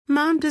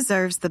Mom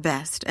deserves the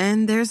best,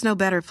 and there's no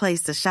better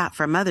place to shop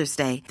for Mother's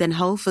Day than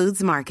Whole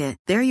Foods Market.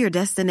 They're your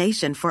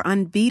destination for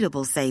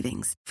unbeatable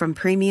savings, from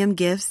premium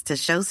gifts to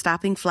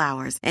show-stopping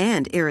flowers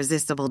and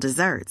irresistible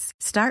desserts.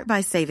 Start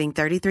by saving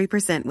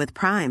 33% with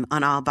Prime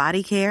on all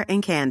body care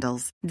and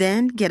candles.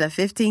 Then get a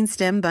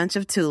 15-stem bunch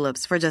of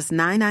tulips for just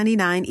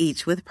 $9.99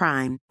 each with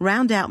Prime.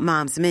 Round out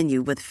Mom's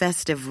menu with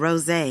festive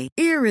rosé,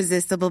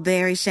 irresistible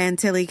berry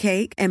chantilly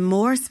cake, and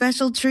more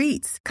special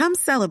treats. Come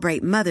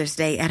celebrate Mother's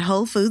Day at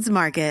Whole Foods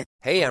Market.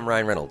 Hey, I'm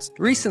Ryan Reynolds.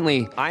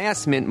 Recently, I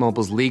asked Mint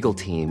Mobile's legal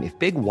team if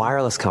big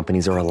wireless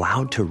companies are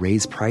allowed to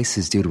raise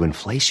prices due to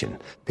inflation.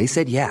 They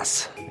said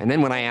yes. And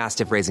then when I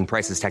asked if raising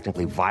prices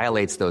technically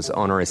violates those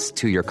onerous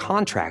two-year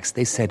contracts,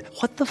 they said,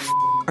 "What the f***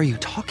 are you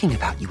talking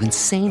about, you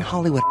insane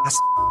Hollywood ass?"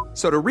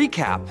 So to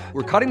recap,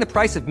 we're cutting the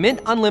price of Mint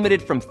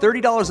Unlimited from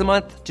 $30 a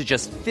month to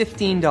just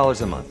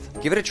 $15 a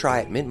month. Give it a try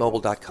at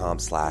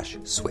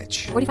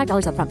mintmobile.com/switch.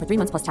 $45 up front for 3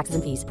 months plus taxes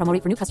and fees. Promo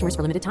rate for new customers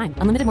for limited time.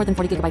 Unlimited more than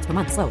 40 gigabytes per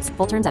month. Slows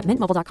full terms at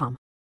mintmobile.com.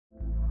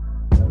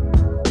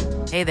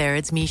 Hey there,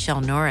 it's Michelle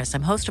Norris.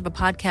 I'm host of a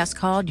podcast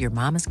called Your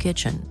Mama's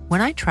Kitchen.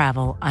 When I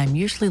travel, I'm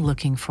usually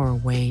looking for a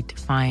way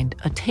to find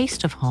a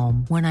taste of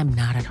home when I'm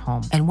not at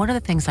home. And one of the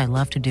things I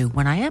love to do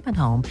when I am at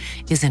home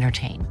is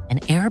entertain.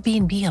 And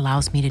Airbnb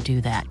allows me to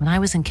do that. When I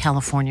was in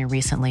California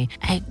recently,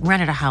 I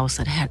rented a house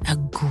that had a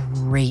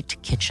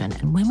great kitchen.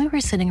 And when we were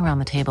sitting around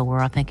the table, we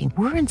were all thinking,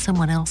 we're in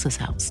someone else's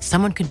house.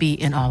 Someone could be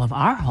in all of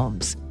our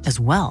homes as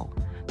well.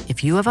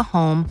 If you have a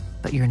home,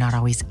 but you're not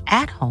always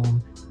at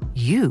home,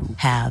 you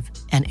have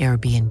an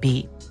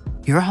Airbnb.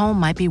 Your home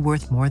might be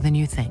worth more than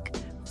you think.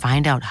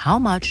 Find out how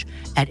much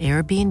at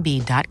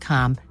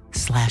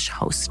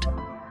airbnb.com/host.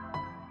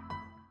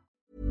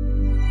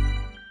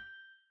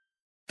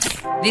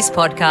 This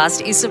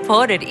podcast is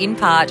supported in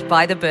part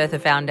by the Bertha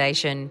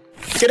Foundation.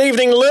 Good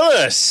evening,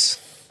 Lewis.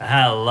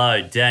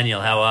 Hello,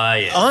 Daniel. How are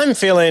you? I'm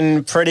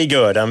feeling pretty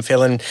good. I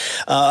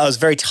was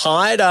very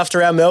tired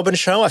after our Melbourne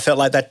show. I felt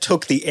like that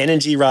took the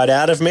energy right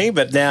out of me,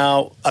 but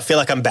now I feel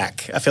like I'm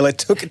back. I feel like it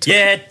took it.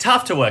 Yeah,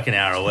 tough to work an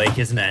hour a week,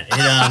 isn't it?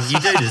 You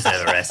do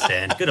deserve a rest,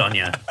 Dan. Good on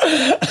you.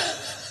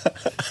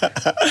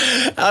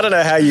 I don't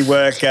know how you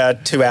work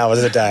 2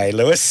 hours a day,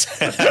 Lewis.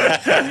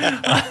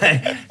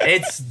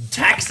 It's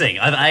taxing.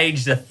 I've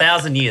aged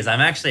 1,000 years.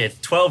 I'm actually a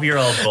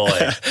 12-year-old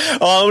boy.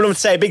 I want to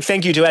say a big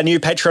thank you to our new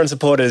Patreon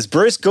supporters,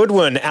 Bruce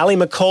Goodwin, Ali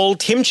McCall,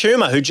 Tim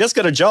Toomer, who just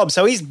got a job,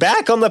 so he's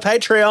back on the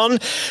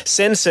Patreon.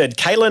 Censored,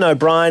 Caitlin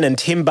O'Brien and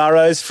Tim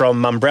Burrows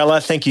from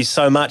Umbrella. Thank you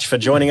so much for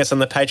joining us on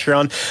the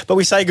Patreon. But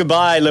we say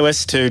goodbye,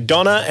 Lewis, to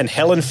Donna and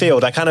Helen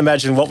Field. I can't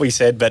imagine what we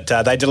said, but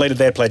they deleted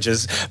their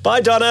pledges.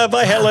 Bye, Donna.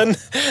 Bye, Helen.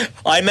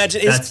 I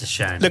imagine that's a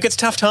shame. Look, it's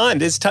tough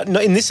time.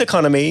 In this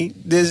economy,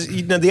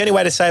 the only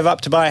way to save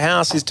up to buy a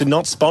house is to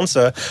not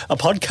sponsor a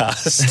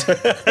podcast.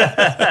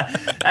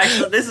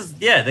 Actually,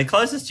 the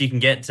closest you can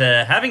get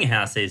to having a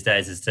house these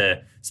days is to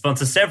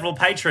sponsor several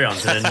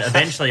Patreons and then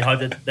eventually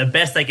hope that the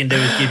best they can do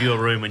is give you a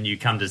room when you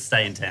come to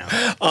stay in town.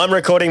 I'm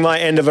recording my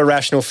end of A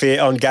Rational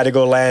Fear on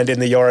Gadigal land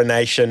in the Eora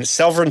Nation.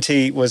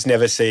 Sovereignty was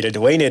never ceded.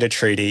 We need a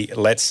treaty.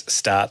 Let's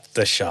start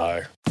the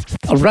show.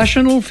 A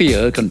Rational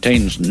Fear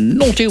contains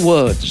naughty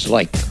words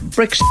like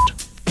Brexit,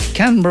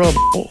 Canberra,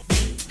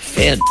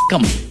 fair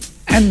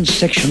and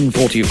Section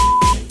 40.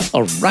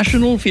 A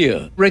Rational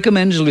Fear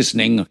recommends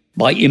listening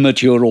by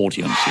immature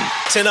audiences.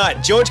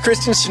 Tonight, George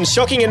Christensen's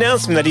shocking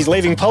announcement that he's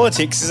leaving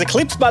politics is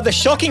eclipsed by the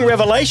shocking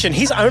revelation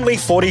he's only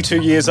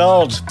 42 years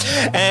old.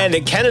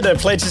 And Canada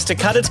pledges to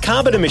cut its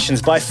carbon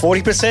emissions by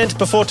 40%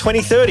 before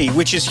 2030,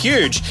 which is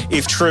huge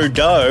if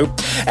Trudeau.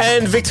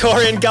 And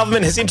Victorian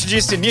government has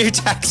introduced a new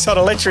tax on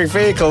electric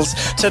vehicles.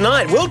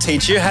 Tonight, we'll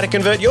teach you how to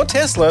convert your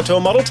Tesla to a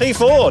Model T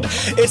Ford.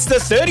 It's the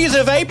 30th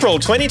of April,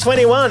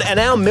 2021,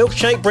 and our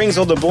milkshake brings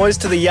all the boys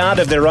to the yard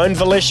of their own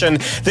volition.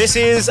 This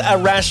is A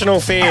Rational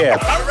Fear. A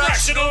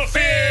Rational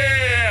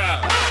Fear!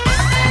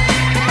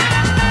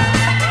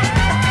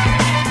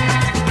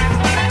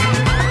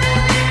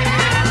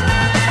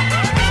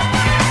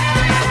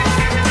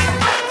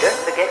 Don't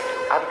forget to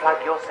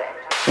unplug your set.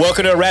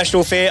 Welcome to A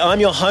Rational Fear. I'm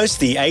your host,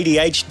 the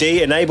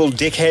ADHD-enabled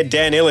dickhead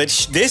Dan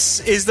Ilic. This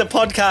is the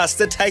podcast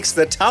that takes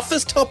the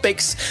toughest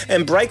topics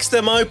and breaks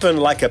them open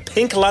like a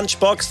pink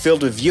lunchbox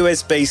filled with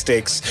USB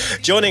sticks.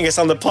 Joining us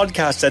on the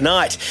podcast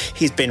tonight,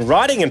 he's been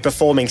writing and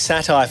performing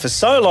satire for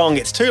so long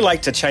it's too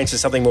late to change to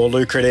something more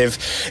lucrative,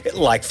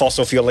 like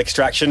fossil fuel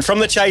extraction. From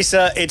The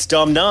Chaser, it's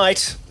Dom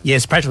Knight.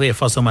 Yes, practically a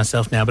fossil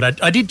myself now,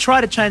 but I did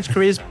try to change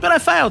careers, but I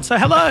failed, so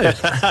hello.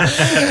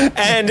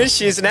 And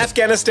she's an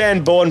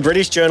Afghanistan-born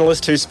British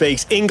journalist who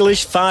speaks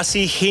English,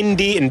 Farsi,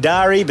 Hindi and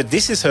Dari, but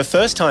this is her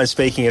first time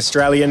speaking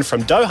Australian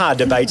from Doha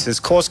Debates'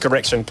 Course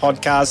Correction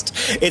podcast.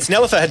 It's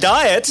Nelufar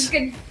Hedayat.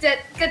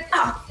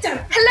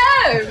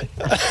 Hello!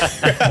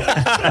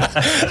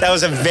 That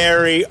was a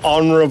very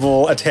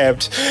honourable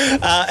attempt.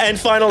 And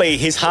finally,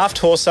 he's half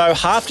torso,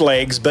 half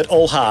legs, but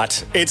all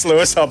heart. It's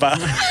Lewis Hobba.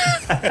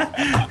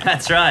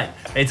 That's right.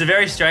 It's a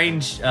very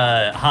strange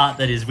heart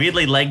that is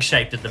weirdly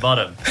leg-shaped at the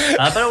bottom.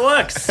 But it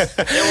works.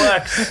 It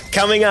works.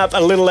 Coming up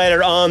a little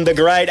later on, the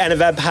great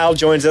Anuvab Pal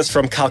joins us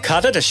from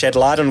Calcutta to shed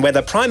light on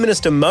whether Prime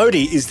Minister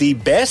Modi is the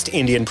best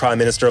Indian Prime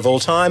Minister of all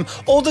time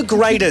or the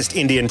greatest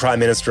Indian Prime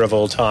Minister of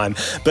all time.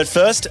 But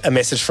first, a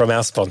message from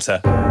our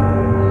sponsor.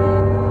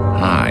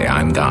 Hi,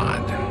 I'm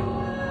God,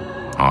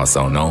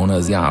 also known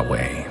as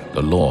Yahweh,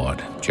 the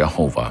Lord,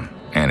 Jehovah,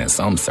 and in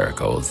some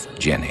circles,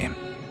 Jenny.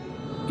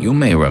 You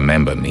may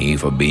remember me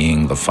for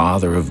being the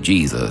father of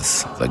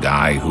Jesus, the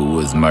guy who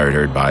was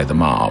murdered by the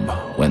mob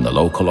when the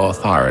local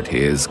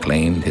authorities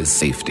claimed his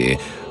safety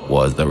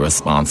was the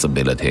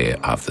responsibility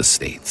of the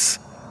states.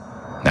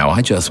 Now,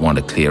 I just want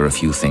to clear a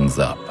few things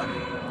up.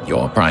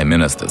 Your Prime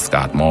Minister,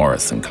 Scott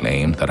Morrison,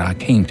 claimed that I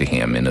came to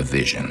him in a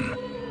vision.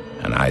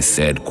 And I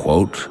said,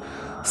 quote,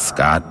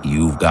 "Scott,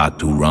 you've got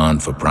to run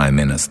for Prime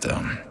Minister."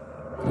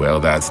 Well,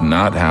 that's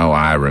not how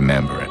I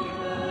remember it.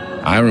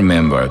 I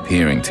remember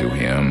appearing to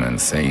him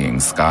and saying,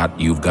 "Scott,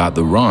 you've got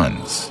the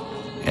runs.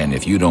 And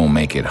if you don't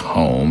make it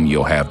home,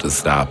 you'll have to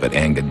stop at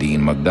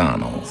Engadine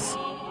McDonald's."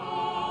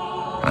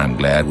 I'm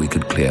glad we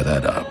could clear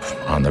that up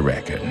on the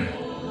record.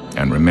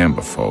 And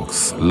remember,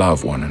 folks,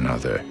 love one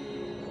another.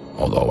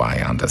 Although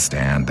I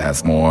understand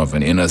that's more of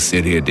an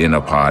inner-city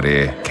dinner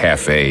party,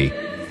 cafe,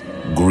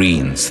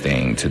 greens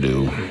thing to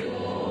do.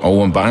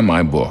 Oh, and buy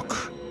my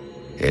book.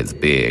 It's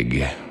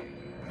big,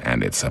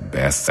 and it's a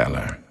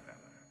bestseller.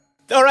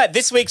 All right,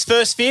 this week's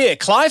First Fear.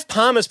 Clive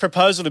Palmer's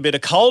proposal to build a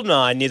coal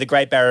mine near the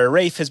Great Barrier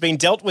Reef has been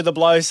dealt with a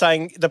blow,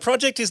 saying the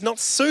project is not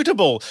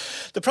suitable.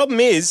 The problem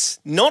is,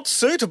 not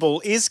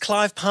suitable is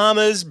Clive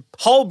Palmer's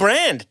whole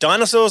brand.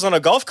 Dinosaurs on a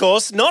golf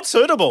course, not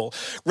suitable.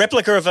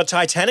 Replica of a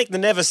Titanic that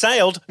never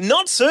sailed,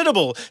 not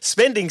suitable.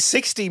 Spending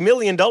 $60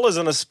 million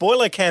on a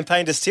spoiler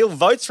campaign to steal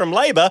votes from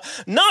Labor,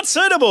 not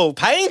suitable.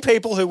 Paying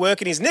people who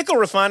work in his nickel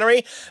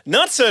refinery,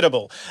 not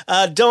suitable.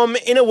 Dom,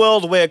 in a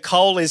world where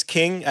coal is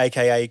king,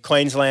 aka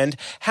Queensland,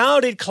 how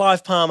did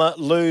Clive Palmer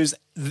lose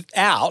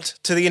out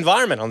to the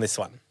environment on this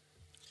one?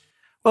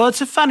 Well,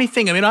 it's a funny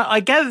thing. I mean, I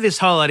gather this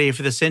whole idea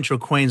for the Central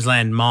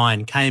Queensland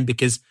mine came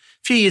because a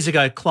few years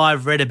ago,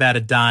 Clive read about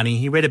Adani.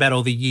 He read about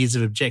all the years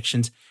of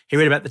objections. He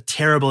read about the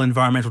terrible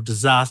environmental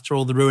disaster,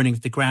 all the ruining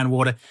of the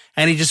groundwater,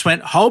 and he just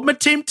went, "Hold my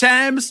Tim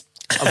Tams.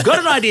 I've got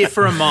an idea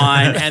for a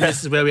mine," and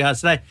this is where we are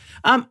today.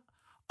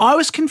 I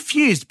was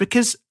confused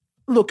because,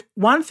 look,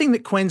 one thing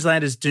that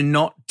Queenslanders do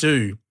not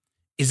do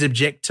is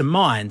object to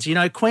mines. You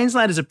know,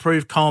 Queenslanders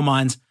approve coal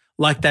mines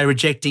like they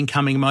reject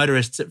incoming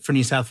motorists for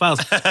New South Wales.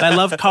 They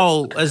love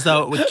coal as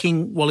though it were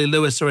King Wally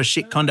Lewis or a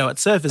shit condo at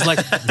Surfers.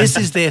 Like, this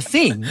is their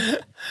thing.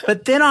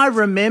 But then I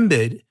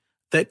remembered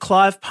that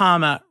Clive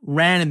Palmer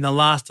ran in the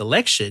last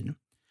election.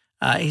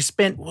 He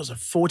spent, what was it,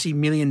 $40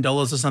 million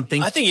or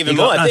something? I think even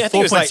more. I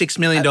think it was $4.6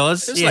 million.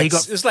 He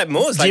got it was like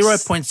more.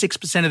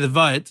 0.6% of the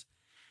vote.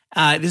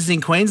 This is in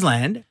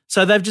Queensland.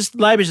 So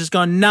Labor's just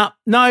gone,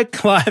 no,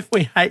 Clive,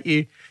 we hate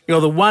you.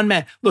 You're the one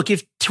man. Look,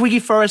 if Twiggy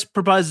Forrest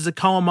proposes a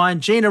coal mine,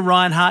 Gina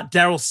Reinhart,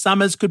 Daryl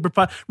Summers could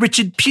propose,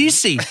 Richard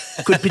Pusey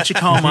could pitch a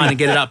coal mine and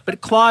get it up.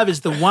 But Clive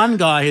is the one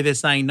guy who they're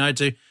saying no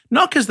to,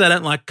 not because they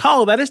don't like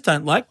coal, they just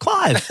don't like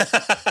Clive.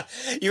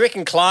 You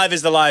reckon Clive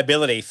is the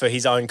liability for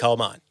his own coal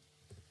mine?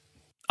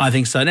 I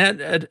think so. Now,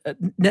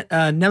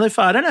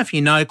 Nelufar, I don't know if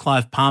you know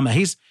Clive Palmer.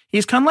 He's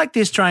kind of like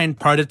the Australian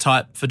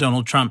prototype for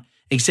Donald Trump,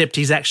 except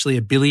he's actually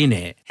a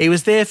billionaire. He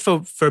was there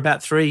for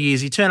about 3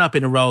 years. He turned up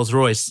in a Rolls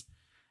Royce,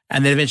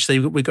 and then eventually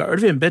we got rid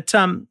of him. But,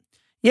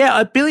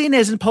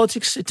 billionaires and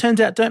politics, it turns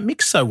out, don't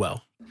mix so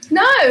well.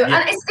 No,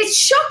 and it's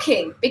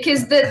shocking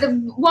because the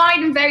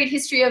wide and varied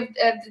history of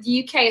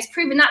the UK has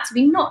proven that to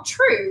be not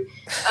true.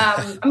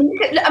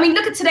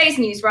 Look at today's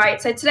news, right?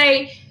 So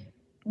today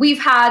we've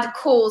had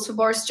calls for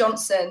Boris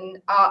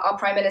Johnson, our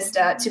Prime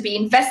Minister, to be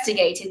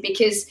investigated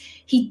because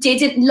he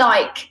didn't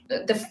like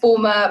the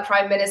former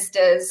Prime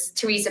Minister's,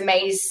 Theresa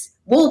May's,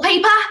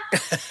 wallpaper.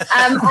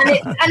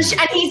 And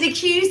he's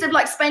accused of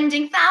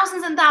spending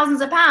thousands and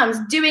thousands of pounds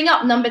doing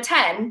up Number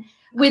 10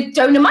 with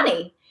donor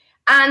money.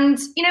 And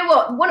you know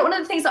what? One of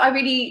the things that I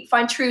really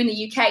find true in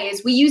the UK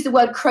is we use the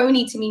word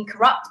crony to mean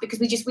corrupt because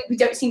we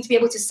don't seem to be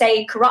able to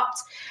say corrupt.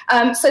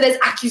 So there's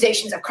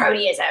accusations of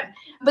cronyism.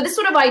 But this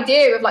sort of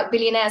idea of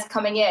billionaires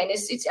coming in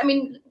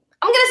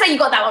I'm going to say you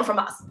got that one from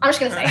us. I'm just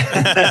going to say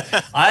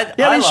it.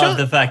 I love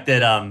the fact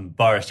that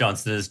Boris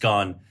Johnson has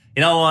gone,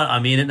 you know what,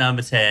 I'm in at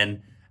Number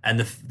 10. And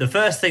the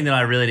first thing that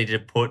I really need to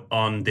put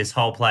on this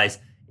whole place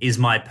is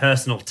my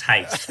personal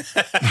taste.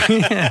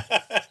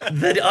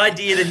 The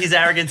idea that his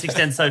arrogance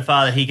extends so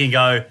far that he can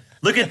go,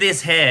 look at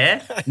this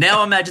hair,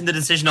 now imagine the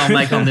decision I'll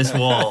make on this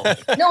wall.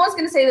 No one's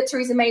going to say that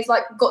Theresa May's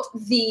got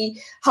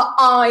her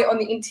eye on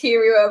the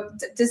interior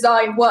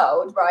design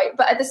world, right?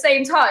 But at the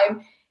same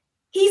time,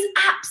 he's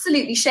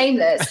absolutely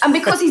shameless. And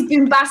because he's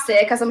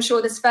bombastic, as I'm sure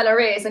this fella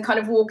is, and kind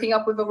of walking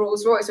up with a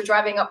Rolls Royce or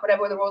driving up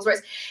whatever with a Rolls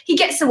Royce, he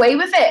gets away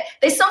with it.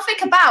 There's something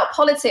about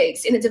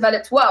politics in the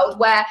developed world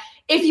where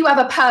if you have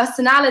a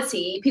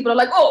personality, people are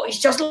like, oh, he's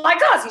just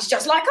like us. He's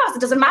just like us.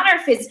 It doesn't matter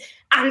if his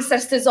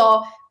ancestors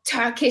are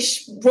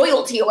Turkish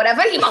royalty or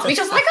whatever. He must be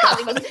just like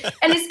us.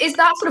 And it's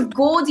that sort of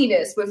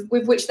gaudiness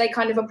with which they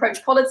kind of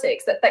approach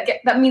politics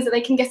that means that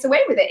they can get away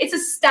with it. It's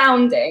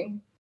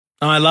astounding.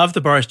 I love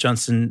the Boris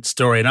Johnson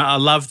story, and I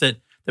love that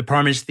the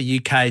Prime Minister of the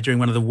UK during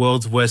one of the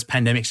world's worst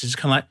pandemics is just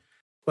kind of like,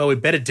 well, we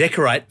better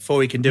decorate before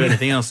we can do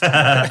anything else. When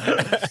did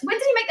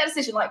he make that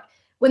decision? Like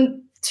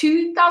when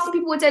 2,000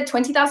 people were dead,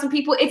 20,000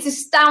 people? It's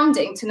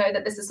astounding to know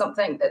that this is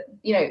something that,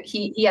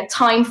 he had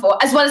time for,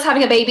 as well as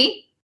having a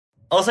baby.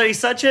 Also, he's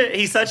such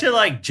a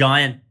like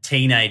giant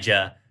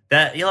teenager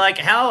that you're like,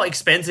 how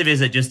expensive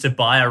is it just to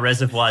buy a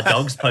Reservoir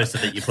Dogs poster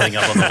that you're putting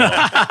up on the wall?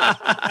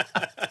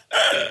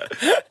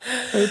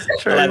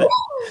 It's true.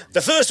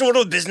 The first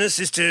order of business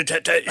is to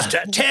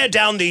tear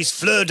down these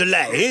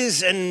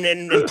fleur-de-lis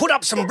and put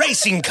up some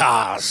racing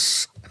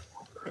cars.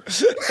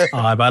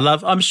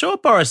 I'm sure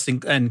Boris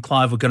and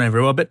Clive were going over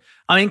very well, but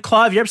I mean,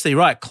 Clive, you're absolutely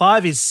right.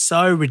 Clive is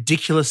so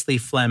ridiculously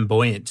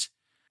flamboyant,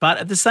 but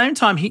at the same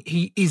time,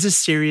 he is a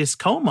serious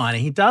coal miner.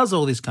 He does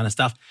all this kind of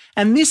stuff.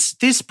 And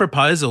this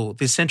proposal,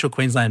 this Central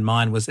Queensland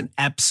mine, was an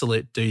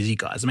absolute doozy,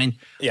 guys. I mean,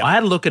 I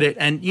had a look at it,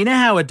 and you know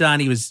how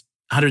Adani was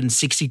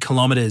 160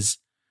 kilometres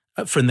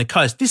from the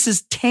coast? This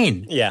is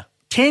 10. Yeah.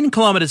 10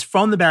 kilometres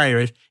from the Barrier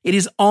Reef. It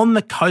is on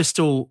the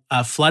coastal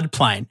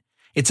floodplain.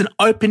 It's an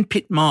open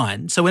pit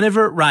mine. So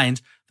whenever it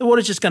rains, the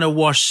water's just going to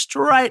wash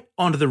straight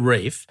onto the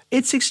reef.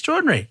 It's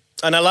extraordinary.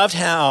 And I loved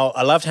how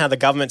the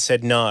government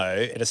said no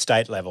at a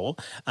state level,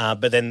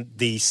 but then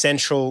the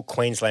Central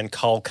Queensland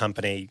Coal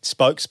Company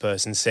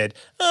spokesperson said,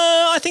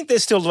 I think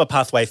there's still a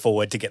pathway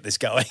forward to get this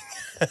going.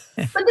 But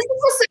this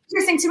is also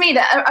interesting to me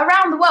that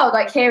around the world,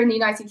 like here in the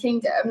United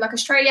Kingdom, like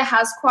Australia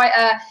has quite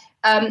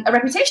a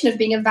reputation of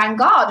being a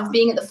vanguard, of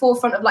being at the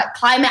forefront of like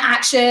climate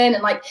action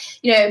and like,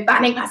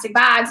 banning plastic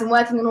bags and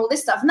working on all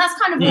this stuff. And that's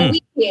kind of what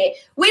we hear.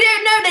 We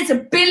don't know there's a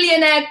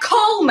billionaire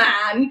coal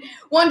man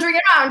wandering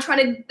around trying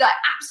to like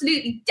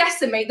absolutely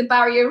decimate the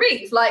Barrier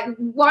Reef. Like,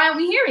 why aren't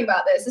we hearing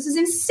about this? This is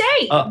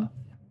insane.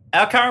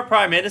 Our current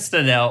Prime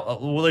Minister now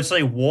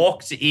literally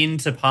walked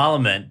into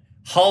Parliament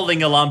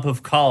holding a lump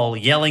of coal,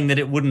 yelling that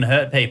it wouldn't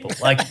hurt people.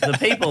 Like,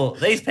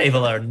 these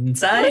people are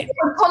insane.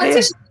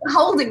 Politicians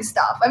holding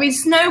stuff. I mean,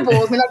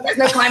 snowballs. I mean, like, there's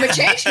no climate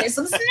change. There's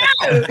some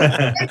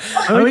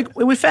snow.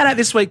 We found out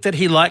this week that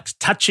he likes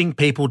touching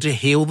people to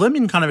heal them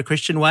in kind of a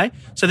Christian way.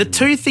 So the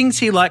two things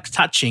he likes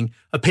touching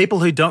are people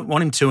who don't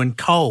want him to and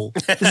coal.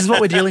 This is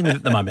what we're dealing with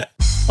at the moment.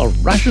 A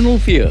rational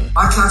fear.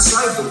 I can't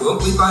save the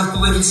world. We both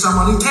believe in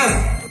someone who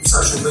can.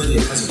 Social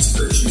media has its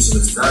virtues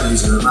and its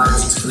values and enables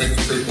us to connect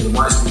with people in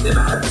ways we've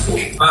never had before.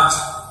 But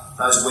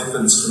those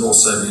weapons can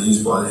also be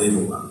used by the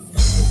evil one.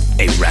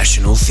 A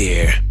rational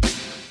fear.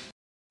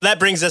 That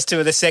brings us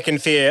to the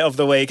second fear of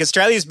the week.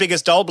 Australia's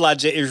biggest dole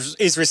bludger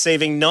is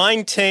receiving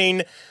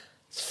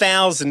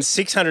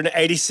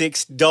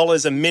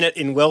 $19,686 a minute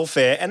in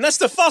welfare, and that's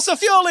the fossil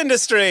fuel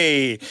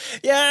industry.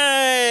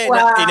 Yay!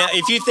 Wow. Now,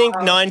 if you think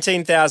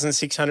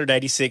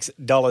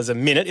 $19,686 a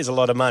minute is a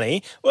lot of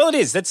money, well, it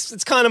is.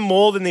 It's kind of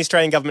more than the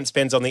Australian government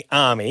spends on the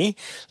army.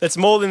 That's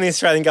more than the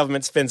Australian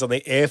government spends on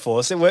the Air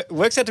Force. It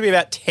works out to be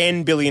about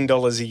 $10 billion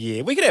a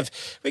year. We could have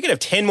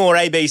 10 more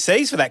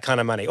ABCs for that kind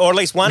of money, or at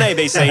least one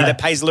ABC that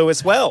pays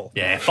Lewis well.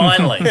 Yeah,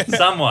 finally,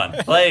 someone,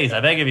 please, I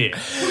beg of you.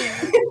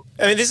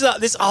 I mean,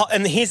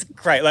 and here's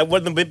great. Like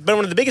one of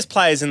the biggest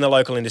players in the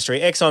local industry,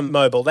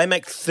 ExxonMobil, they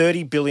make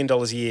 $30 billion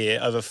a year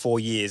over 4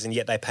 years, and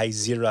yet they pay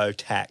zero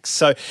tax.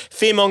 So,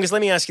 fearmongers,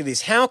 let me ask you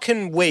this: how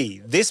can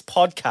we, this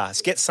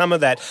podcast, get some of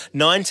that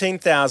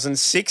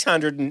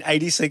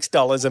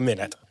 $19,686 a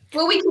minute?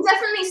 Well, we can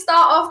definitely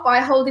start off by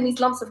holding these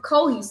lumps of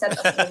coal you sent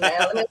us in the mail.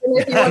 I don't know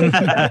if you want is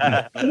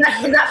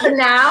that for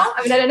now?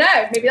 I mean, I don't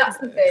know. Maybe that's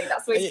the thing.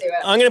 That's the way to do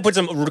it. I'm going to put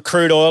some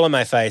crude oil on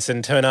my face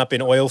and turn up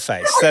in oil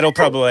face. That'll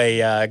probably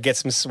get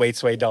some sweet,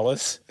 sweet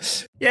dollars.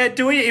 Yeah,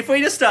 if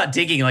we just start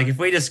digging, like if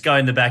we just go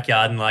in the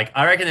backyard and like,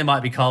 I reckon there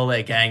might be coal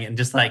there, gang, and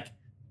just like,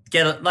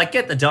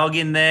 get the dog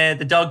in there.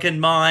 The dog can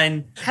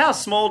mine. How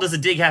small does a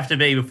dig have to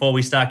be before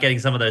we start getting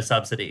some of those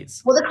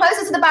subsidies? Well, the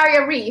closer to the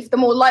Barrier Reef, the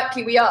more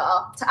likely we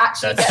are to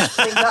actually get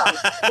things done.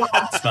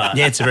 Smart.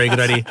 Yeah, it's a very good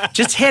idea. We'll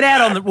just head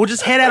out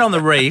on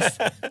the reef,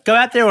 go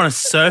out there on a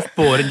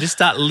surfboard and just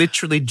start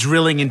literally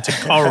drilling into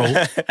coral,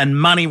 and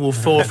money will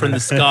fall from the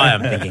sky,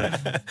 I'm thinking.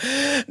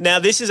 Now,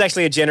 this is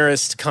actually a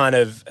generous kind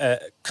of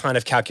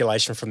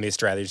calculation from the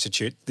Australia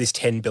Institute, this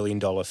 $10 billion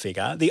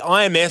figure. The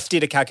IMF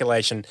did a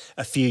calculation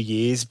a few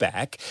years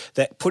back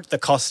that put the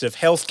cost of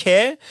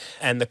healthcare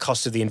and the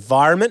cost of the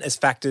environment as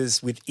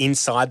factors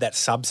inside that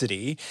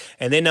subsidy,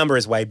 and their number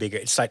is way bigger.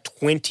 It's like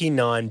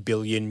 $29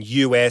 billion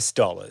US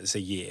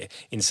a year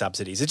in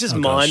subsidies. It's just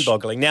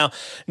mind-boggling. Now,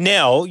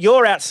 Nell,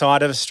 you're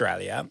outside of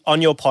Australia.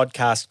 On your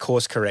podcast,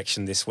 Course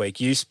Correction, this week,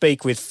 you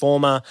speak with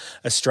former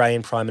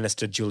Australian Prime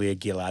Minister Julia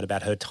Gillard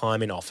about her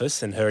time in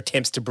office and her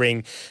attempts to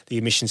bring the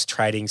emissions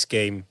trading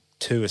scheme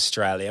to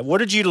Australia. What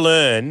did you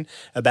learn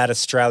about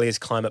Australia's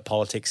climate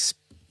politics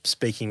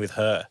speaking with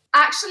her?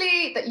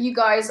 Actually, that you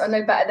guys are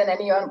no better than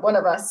any one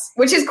of us,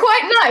 which is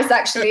quite nice,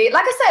 actually.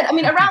 Like I said, I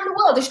mean, around the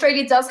world,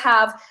 Australia does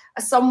have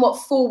a somewhat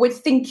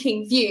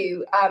forward-thinking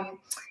view.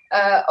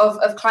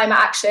 of climate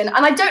action.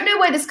 And I don't know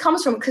where this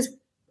comes from because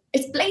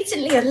it's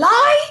blatantly a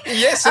lie.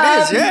 Yes, it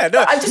is. Yeah,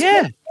 no,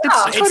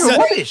 it's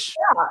rubbish.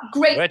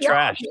 Great. We're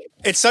trash.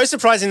 It's so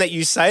surprising that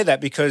you say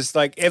that because,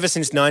 like, ever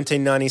since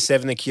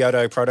 1997, the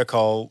Kyoto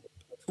Protocol,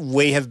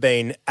 we have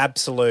been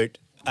absolute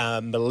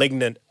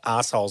malignant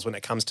assholes when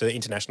it comes to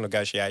international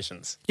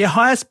negotiations. Yeah,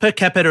 highest per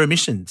capita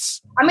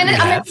emissions. I'm in a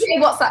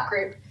WhatsApp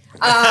group,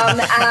 and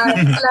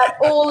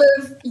like all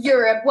of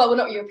Europe. Well, we're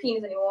not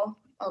Europeans anymore.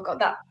 Oh God,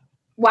 that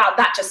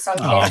just sunk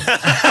in.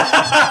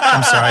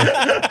 I'm sorry.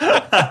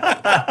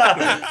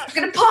 I'm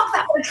going to park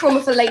that one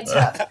trauma for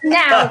later.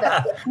 Now,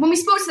 though, when we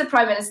spoke to the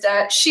Prime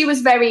Minister, she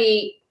was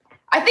very,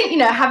 I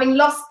think, having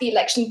lost the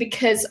election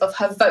because of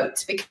her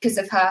vote, because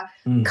of her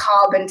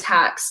carbon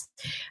tax,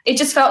 it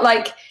just felt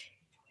like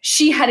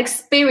she had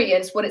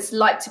experienced what it's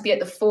like to be at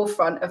the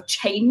forefront of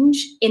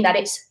change, in that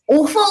it's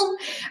awful.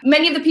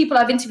 Many of the people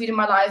I've interviewed in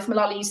my life,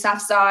 Malala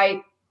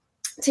Yousafzai,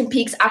 Tim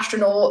Peake's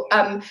astronaut,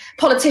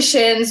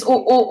 politicians,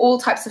 all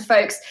types of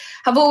folks,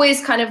 have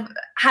always kind of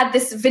had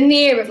this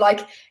veneer of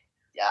like,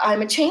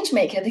 I'm a change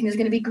maker. I think it's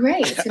going to be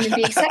great. It's going to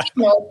be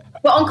exceptional.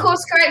 But on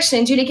course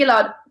correction, Julia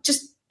Gillard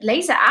just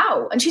lays it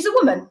out. And she's a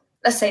woman.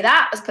 Let's say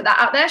that. Let's put that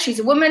out there. She's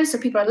a woman, so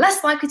people are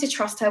less likely to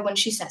trust her when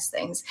she says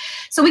things.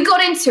 So we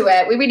got into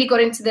it. We really got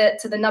into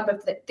the nub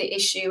of the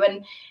issue.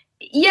 And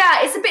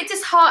yeah, it's a bit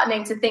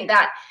disheartening to think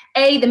that,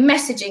 A, the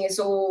messaging is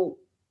all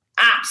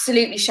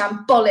absolutely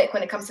shambolic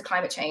when it comes to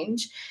climate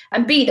change,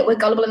 and B, that we're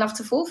gullible enough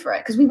to fall for it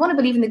because we want to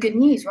believe in the good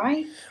news,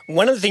 right?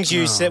 One of the things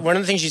you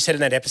said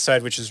in that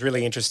episode, which was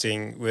really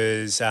interesting,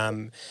 was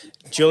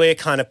Julia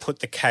kind of put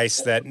the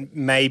case that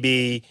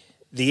maybe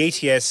the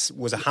ETS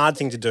was a hard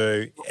thing to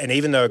do, and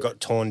even though it got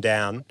torn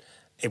down,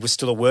 it was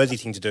still a worthy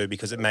thing to do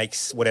because it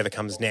makes whatever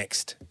comes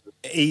next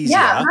easier.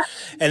 Yeah,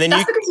 and then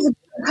that's because she's a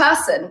good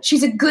person.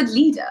 She's a good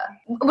leader.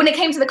 When it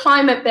came to the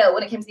climate bill,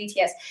 when it came to the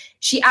ETS,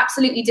 she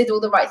absolutely did all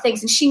the right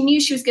things, and she knew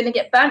she was going to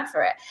get burnt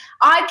for it.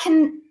 I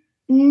can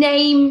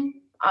name...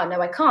 Oh,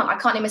 no, I can't. I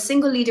can't name a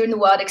single leader in the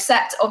world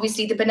except,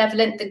 obviously, the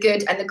benevolent, the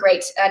good, and the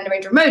great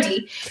Narendra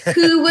Modi,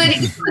 who would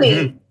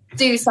equally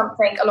do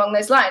something along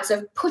those lines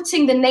of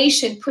putting the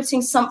nation,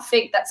 putting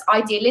something that's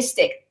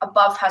idealistic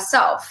above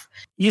herself.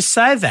 You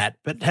say that,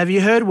 but have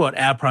you heard what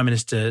our Prime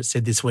Minister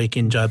said this week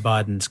in Joe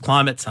Biden's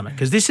climate summit?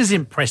 Because this is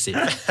impressive.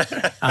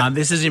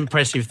 This is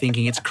impressive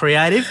thinking. It's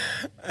creative,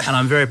 and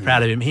I'm very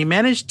proud of him. He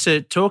managed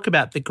to talk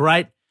about the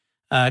great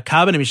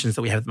carbon emissions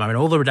that we have at the moment,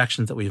 all the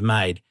reductions that we've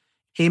made.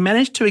 He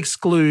managed to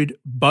exclude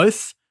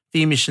both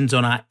the emissions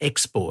on our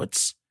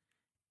exports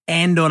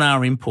and on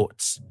our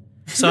imports.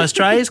 So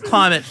Australia's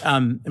climate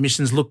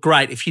emissions look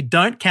great if you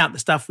don't count the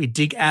stuff we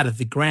dig out of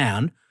the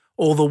ground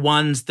or the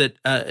ones that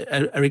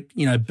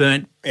are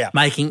burnt,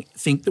 making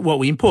think that what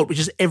we import, which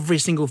is every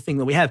single thing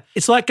that we have.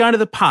 It's like going to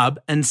the pub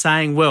and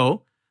saying,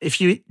 well,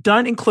 if you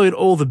don't include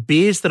all the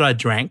beers that I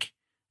drank,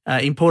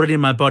 imported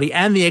in my body,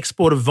 and the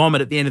export of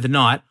vomit at the end of the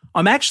night,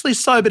 I'm actually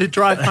sober to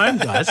drive home,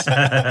 guys.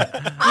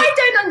 I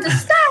don't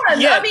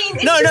understand. Yeah. I mean,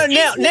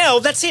 now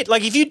that's it.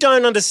 Like, if you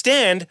don't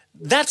understand,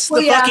 that's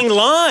the fucking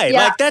lie.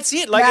 Yeah. Like, that's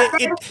it. Like,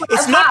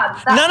 it's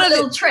not. None of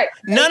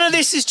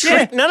this is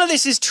trick. None of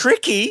this is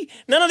tricky.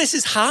 None of this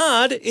is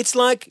hard. It's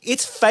like,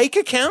 it's fake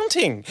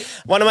accounting.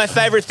 One of my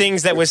favourite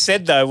things that was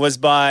said though was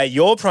by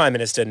your Prime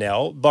Minister,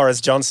 Nell, Boris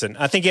Johnson.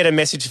 I think he had a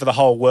message for the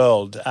whole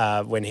world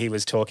when he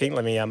was talking.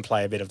 Let me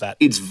play a bit of that.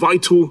 It's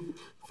vital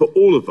for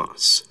all of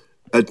us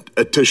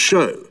to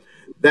show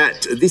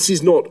that this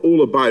is not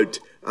all about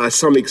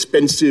some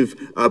expensive,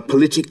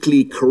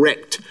 politically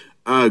correct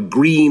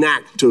green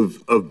act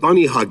of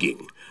bunny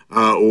hugging,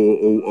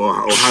 or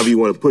however you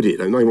want to put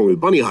it. I'm not wrong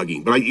with bunny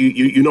hugging, but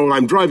you know what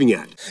I'm driving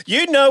at.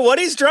 You know what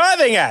he's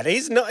driving at.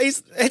 It's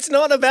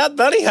not about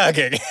bunny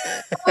hugging.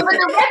 But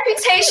the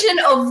reputation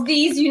of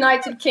these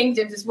United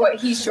Kingdoms is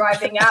what he's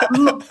driving at.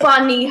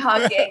 Bunny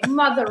hugging,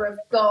 mother of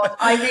God.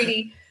 I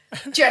really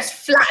just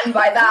flattened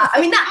by that.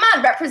 I mean, that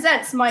man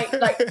represents my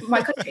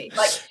country.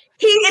 Like,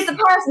 he is the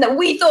person that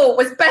we thought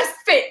was best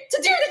fit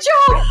to do the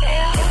job.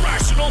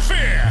 Irrational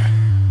fear.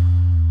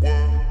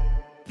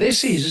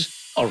 This is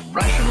A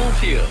Rational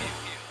Fear.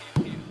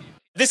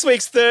 This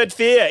week's third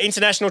fear,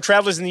 international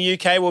travellers in the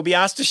UK will be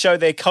asked to show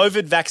their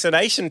COVID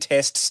vaccination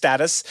test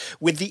status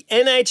with the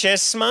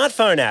NHS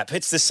smartphone app.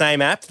 It's the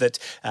same app that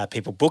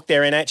people book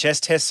their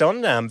NHS tests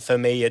on. For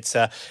me, it's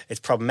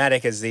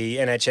problematic as the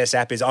NHS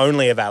app is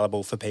only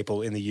available for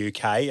people in the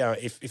UK.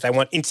 If they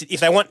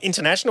want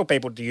international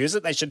people to use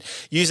it, they should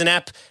use an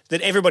app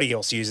that everybody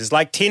else uses,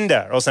 like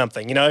Tinder or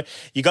something. You know,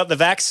 you got the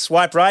vax,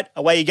 swipe right,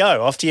 away you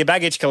go, off to your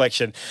baggage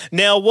collection.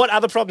 Now, what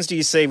other problems do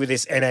you see with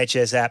this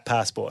NHS app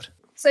passport?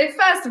 So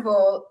first of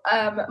all,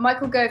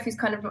 Michael Gove, who's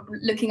kind of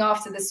looking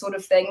after this sort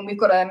of thing, and we've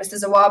got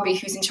Mr. Zawabi,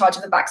 who's in charge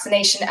of the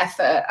vaccination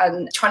effort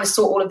and trying to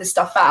sort all of this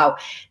stuff out.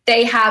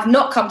 They have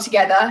not come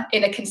together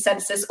in a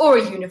consensus or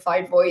a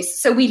unified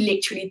voice. So we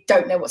literally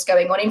don't know what's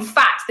going on. In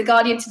fact, The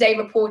Guardian today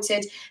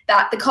reported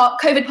that the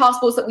COVID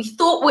passports that we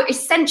thought were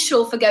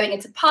essential for going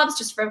into pubs,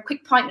 just for a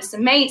quick pint with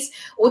some mates,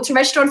 or to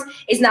restaurants,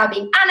 is now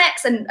being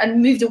annexed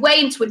and moved away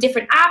into a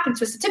different app,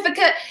 into a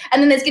certificate.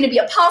 And then there's going to be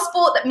a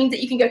passport that means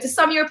that you can go to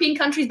some European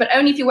countries, but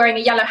only if you're wearing a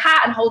yellow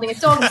hat and holding a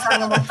dog and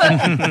standing on one foot.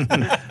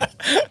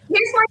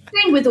 Here's my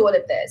thing with all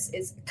of this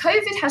is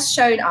COVID has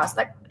shown us,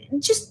 like,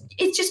 it's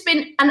just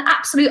been an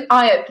absolute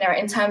eye-opener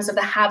in terms of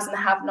the haves and the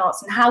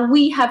have-nots and how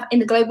we have in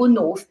the global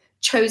north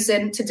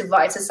chosen to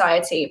divide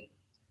society.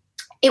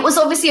 It was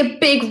obviously a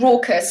big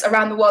raucous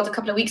around the world a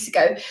couple of weeks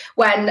ago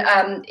when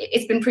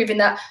it's been proven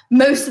that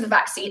most of the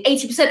vaccine,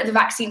 80% of the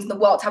vaccines in the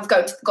world have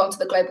gone to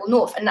the global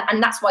north.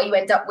 And that's why you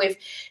end up with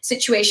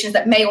situations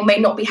that may or may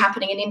not be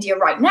happening in India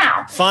right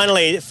now.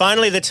 Finally,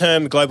 the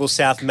term global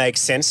south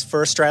makes sense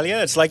for Australia.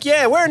 It's like,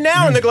 yeah, we're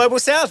now in the global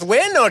south.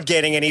 We're not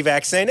getting any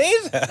vaccine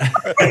either.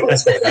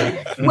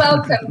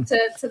 Welcome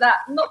to that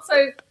not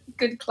so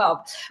good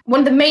club. One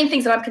of the main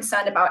things that I'm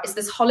concerned about is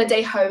this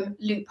holiday home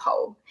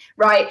loophole,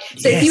 right?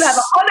 So if you have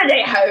a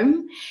holiday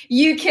home,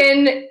 you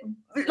can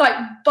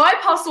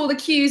bypass all the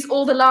queues,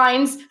 all the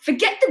lines,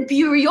 forget the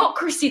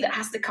bureaucracy that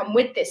has to come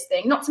with this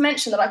thing. Not to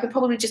mention that I could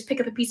probably just pick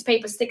up a piece of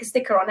paper, stick a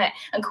sticker on it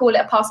and call it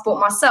a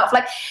passport myself.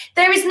 Like,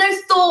 there is no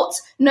thought,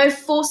 no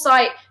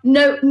foresight,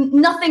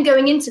 nothing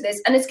going into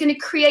this. And it's going to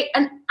create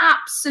an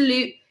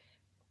absolute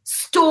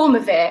storm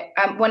of it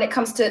when it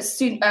comes to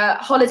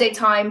holiday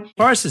time.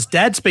 Boris's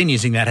dad's been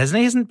using that, hasn't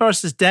he? Hasn't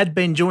Boris's dad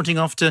been jaunting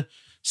off to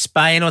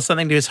Spain or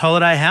something to his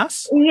holiday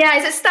house? Yeah,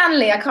 is it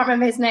Stanley? I can't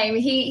remember his name.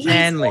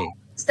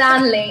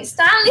 Stanley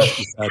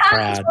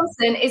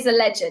Johnson is a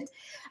legend.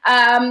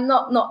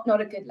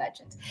 Not a good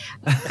legend.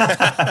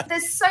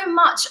 There's so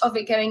much of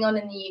it going on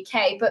in the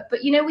UK, but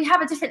we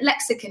have a different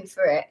lexicon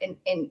for it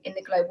in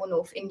the global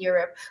north, in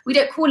Europe. We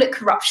don't call it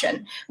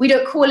corruption. We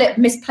don't call it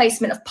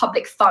misplacement of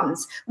public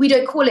funds. We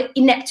don't call it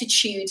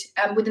ineptitude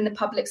within the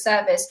public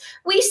service.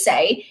 We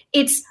say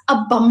it's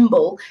a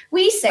bumble.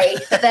 We say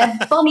that they're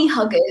bunny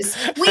huggers.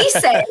 We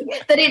say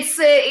that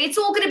it's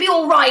all going to be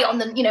all right on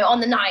the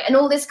night and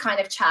all this kind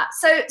of chat.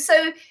 So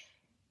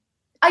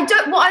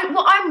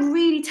what I'm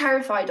really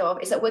terrified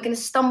of is that we're going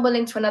to stumble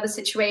into another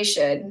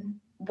situation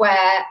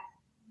where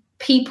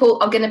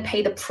people are going to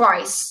pay the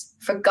price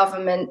for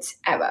government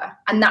error.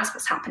 And that's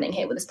what's happening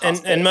here with this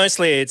passport. And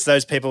mostly it's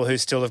those people who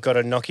still have got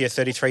a Nokia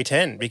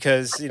 3310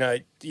 because,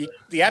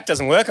 the app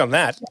doesn't work on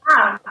that.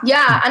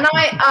 Yeah. And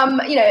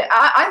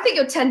I think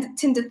your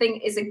Tinder thing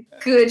is a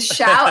good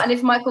shout. And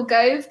if Michael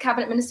Gove,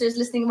 Cabinet Minister, is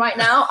listening right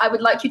now, I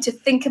would like you to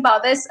think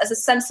about this as a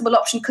sensible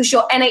option because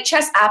your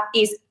NHS app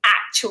is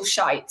actual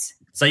shite.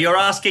 So you're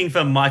asking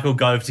for Michael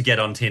Gove to get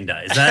on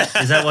Tinder. Is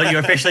that what you're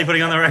officially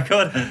putting on the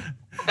record?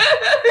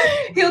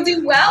 He'll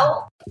do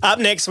well. Up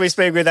next, we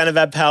speak with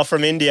Anuvab Pal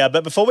from India.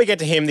 But before we get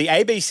to him, the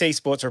ABC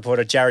sports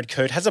reporter Jared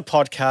Coote has a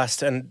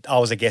podcast, and I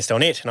was a guest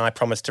on it, and I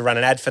promised to run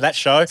an ad for that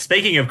show.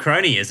 Speaking of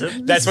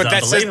cronyism,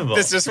 unbelievable.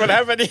 That's just what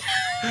happened.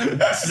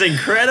 This is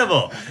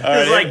incredible.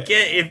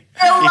 Cronyism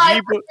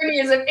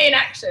in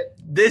action.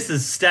 This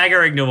is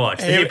staggering to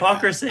watch. The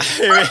hypocrisy.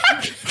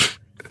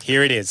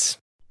 Here it is.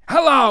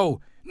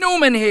 Hello,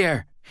 Newman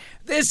here.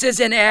 This is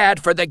an ad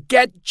for the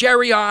Get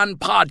Jerry On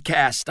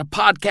podcast, a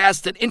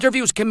podcast that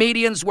interviews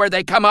comedians where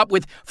they come up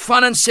with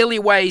fun and silly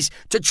ways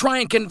to try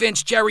and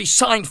convince Jerry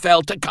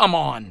Seinfeld to come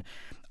on.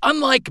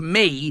 Unlike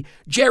me,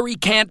 Jerry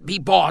can't be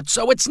bought,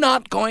 so it's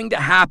not going to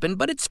happen,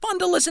 but it's fun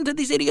to listen to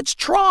these idiots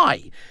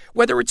try.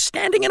 Whether it's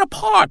standing in a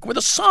park with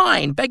a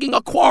sign begging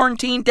a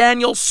quarantined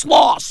Daniel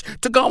Sloss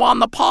to go on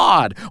the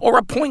pod, or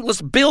a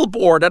pointless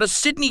billboard at a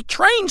Sydney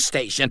train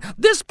station,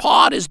 this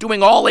pod is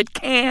doing all it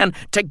can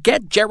to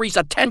get Jerry's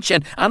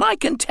attention, and I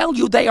can tell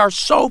you they are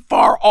so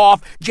far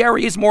off,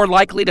 Jerry is more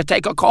likely to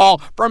take a call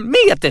from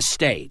me at this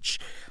stage.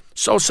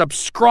 So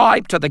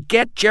subscribe to the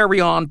Get Jerry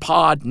On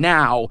pod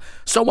now,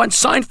 so when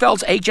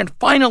Seinfeld's agent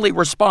finally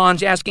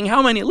responds asking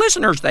how many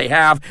listeners they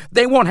have,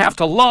 they won't have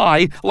to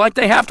lie like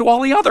they have to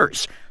all the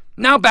others.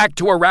 Now back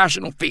to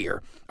Irrational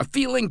Fear, a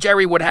feeling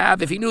Jerry would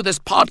have if he knew this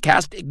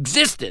podcast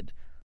existed.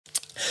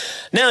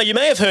 Now, you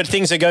may have heard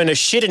things are going to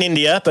shit in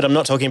India, but I'm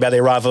not talking about the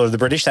arrival of the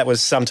British. That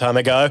was some time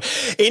ago.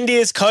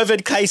 India's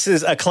COVID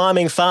cases are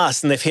climbing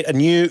fast, and they've hit a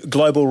new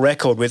global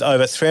record with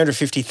over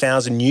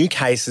 350,000 new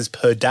cases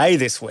per day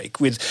this week,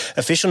 with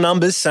official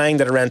numbers saying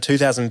that around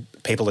 2,000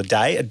 people a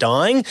day are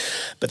dying,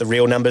 but the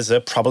real numbers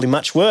are probably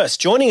much worse.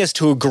 Joining us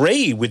to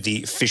agree with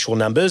the official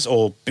numbers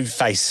or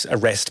face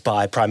arrest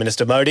by Prime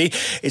Minister Modi,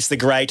 it's the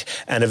great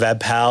Anuvab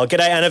Pal.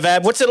 G'day,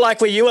 Anuvab. What's it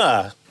like where you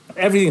are?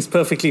 Everything's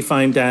perfectly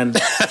fine, Dan.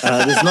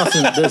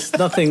 There's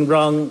nothing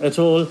wrong at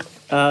all.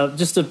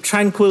 Just a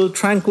tranquil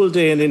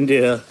day in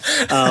India.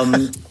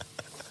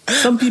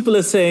 Some people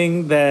are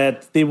saying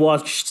that they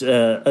watched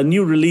a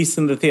new release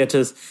in the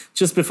theaters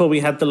just before we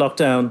had the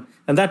lockdown.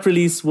 And that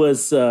release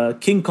was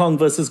King Kong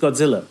versus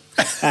Godzilla.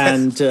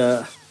 And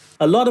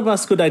a lot of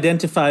us could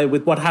identify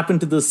with what happened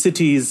to those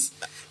cities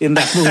in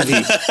that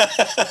movie.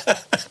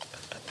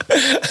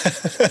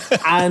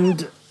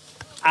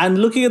 And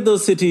looking at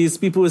those cities,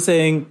 people were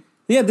saying,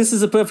 yeah, this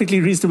is a perfectly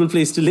reasonable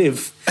place to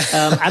live.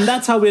 And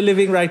that's how we're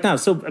living right now.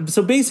 So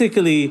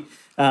basically,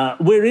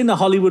 we're in a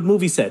Hollywood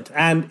movie set.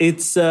 And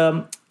it's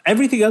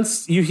everything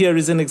else you hear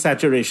is an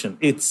exaggeration.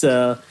 It's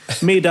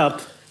made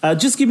up.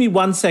 Just give me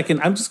 1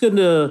 second. I'm just going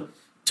to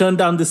turn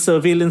down the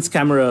surveillance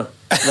camera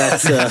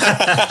that's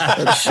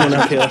shown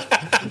up here.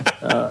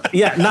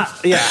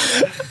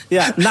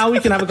 Now we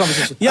can have a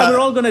conversation. Yeah, we're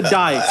all going to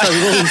die. Sorry,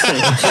 what were you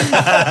saying?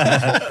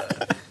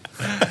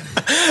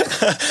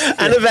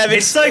 Anuvab,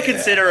 it's so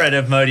considerate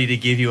of Modi to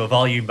give you a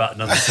volume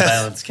button on the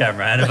surveillance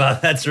camera. Anuvab,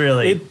 that's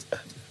really...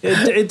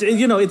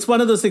 It's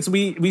one of those things.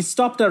 We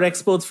stopped our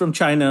exports from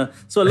China,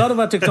 so a lot of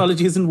our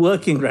technology isn't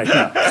working right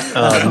now.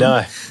 Oh,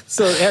 no.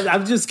 So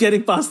I'm just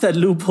getting past that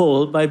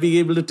loophole by being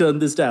able to turn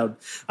this down.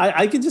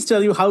 I can just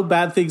tell you how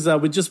bad things are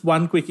with just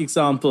one quick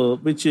example,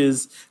 which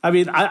is,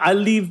 I'll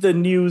leave the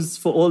news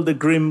for all the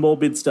grim,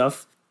 morbid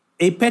stuff.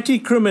 A petty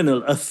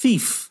criminal, a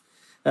thief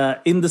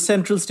in the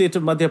central state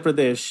of Madhya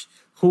Pradesh,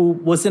 who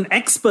was an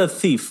expert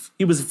thief.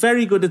 He was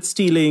very good at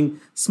stealing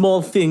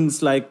small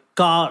things like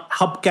car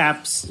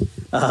hubcaps,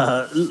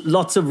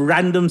 lots of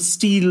random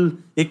steel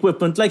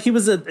equipment. Like he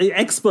was an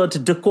expert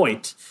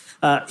dacoit.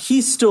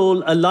 He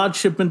stole a large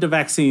shipment of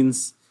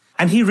vaccines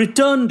and he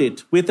returned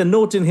it with a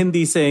note in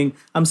Hindi saying,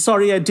 "I'm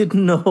sorry, I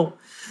didn't know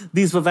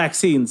these were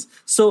vaccines."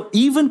 So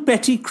even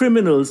petty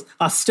criminals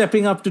are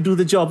stepping up to do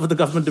the job of the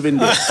government of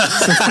India.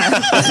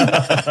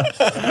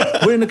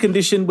 We're in a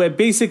condition where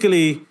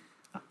basically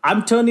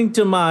I'm turning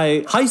to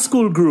my high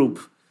school group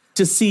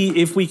to see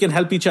if we can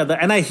help each other.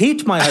 And I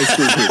hate my high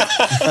school group.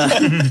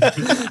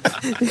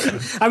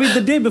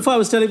 The day before I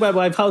was telling my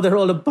wife how they're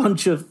all a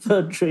bunch of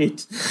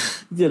third-rate,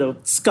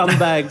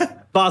 scumbag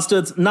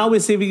bastards. Now we're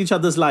saving each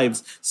other's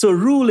lives. So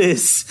rule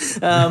is,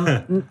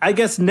 I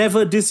guess,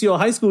 never diss your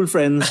high school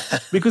friends,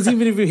 because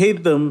even if you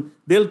hate them,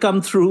 they'll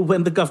come through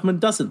when the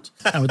government doesn't.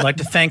 I would like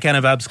to thank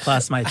Anuvab's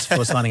classmates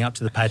for signing up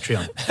to the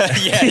Patreon.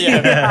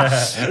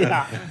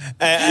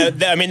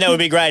 That would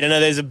be great. I know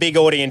there's a big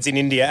audience in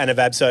India,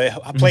 Anuvab, so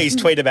please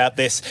tweet about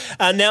this.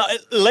 Now,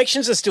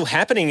 elections are still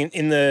happening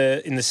in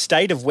the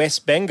state of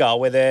West Bengal,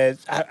 where there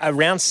are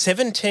around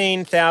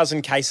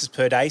 17,000 cases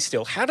per day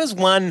still. How does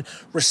one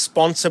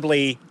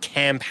responsibly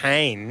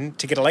campaign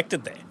to get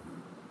elected there?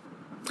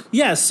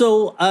 Yeah,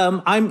 so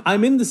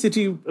I'm in the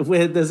city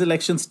where there's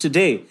elections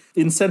today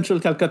in central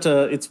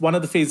Calcutta. It's one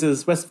of the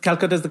phases.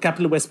 Calcutta is the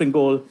capital of West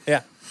Bengal.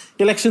 Yeah,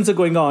 elections are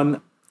going on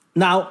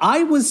now.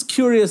 I was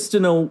curious to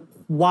know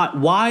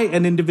why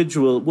an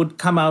individual would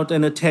come out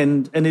and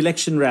attend an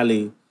election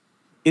rally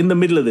in the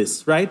middle of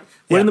this. Right,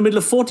 we're in the middle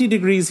of 40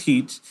 degrees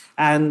heat,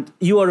 and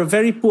you are a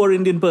very poor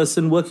Indian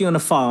person working on a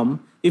farm.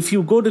 If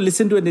you go to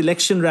listen to an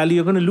election rally,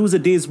 you're going to lose a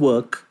day's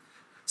work.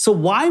 So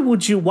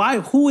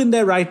who in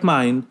their right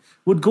mind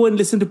would go and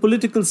listen to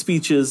political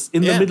speeches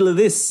in the middle of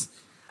this?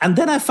 And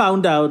then I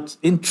found out,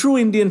 in true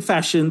Indian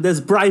fashion,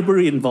 there's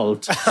bribery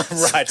involved.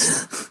 Right.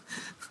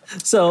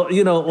 So,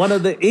 one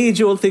of the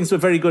age-old things we're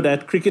very good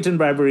at, cricket and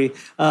bribery.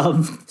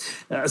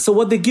 So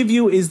what they give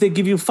you is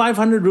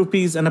 500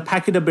 rupees and a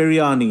packet of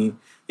biryani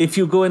if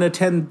you go and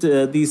attend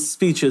these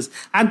speeches.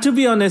 And to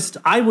be honest,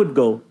 I would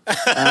go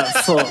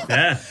for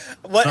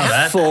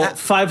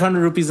 500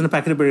 rupees and a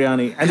packet of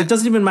biryani. And it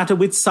doesn't even matter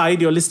which side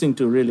you're listening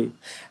to, really.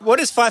 What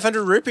is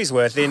 500 rupees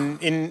worth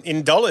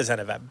in dollars,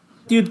 Anuvab?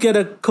 You'd get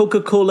a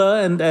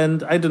Coca-Cola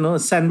and I don't know, a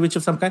sandwich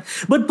of some kind.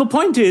 But the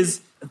point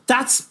is,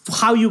 that's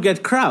how you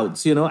get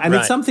crowds, and right.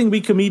 It's something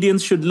we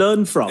comedians should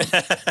learn from.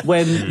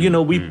 When,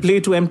 we play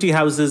to empty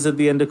houses at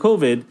the end of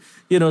COVID,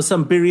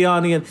 some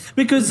biryani.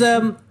 Because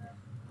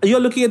you're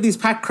looking at these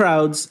packed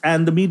crowds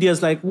and the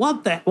media's like, why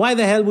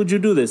the hell would you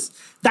do this?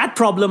 That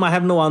problem I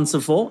have no answer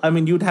for.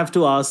 You'd have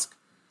to ask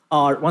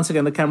once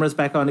again, the camera's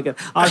back on again,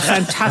 our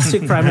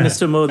fantastic Prime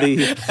Minister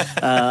Modi,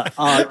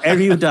 our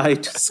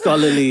erudite,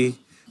 scholarly,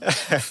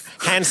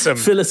 handsome,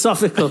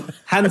 philosophical,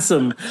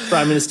 handsome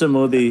Prime Minister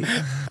Modi.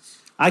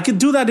 I could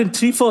do that in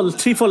three, four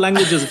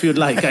languages if you'd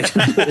like. I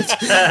can do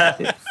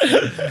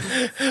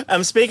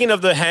it. Speaking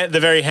of the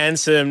very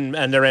handsome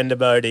Narendra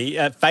Modi,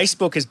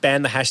 Facebook has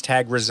banned the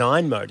hashtag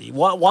Resign Modi.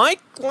 Why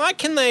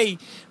can they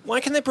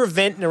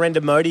prevent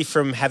Narendra Modi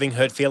from having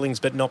hurt feelings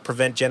but not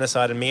prevent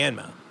genocide in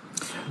Myanmar?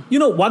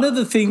 One of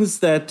the things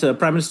that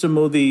Prime Minister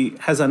Modi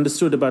has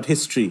understood about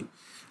history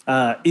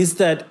is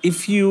that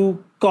if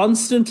you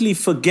constantly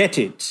forget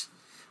it,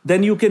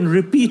 then you can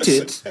repeat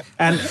it,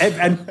 and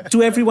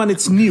to everyone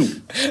it's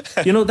new.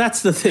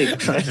 That's the thing,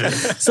 right?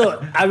 So,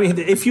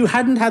 if you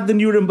hadn't had the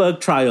Nuremberg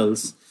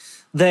trials,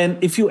 then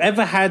if you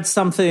ever had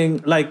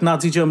something like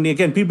Nazi Germany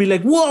again, people be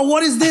like, "Whoa,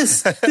 what is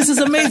this? This is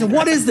amazing.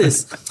 What is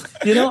this?"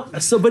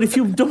 So, but if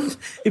you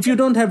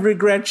don't have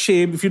regret,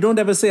 shame, if you don't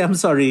ever say, "I'm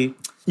sorry,"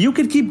 you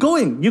could keep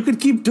going. You could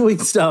keep doing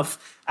stuff.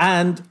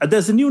 And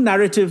there's a new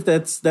narrative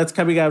that's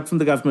coming out from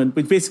the government,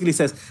 which basically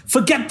says,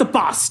 forget the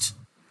past.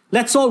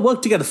 Let's all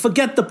work together.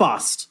 Forget the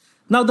past.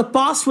 Now, the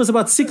past was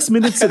about 6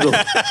 minutes ago.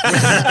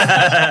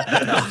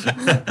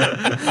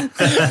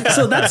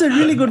 So that's a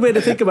really good way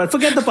to think about it.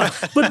 Forget the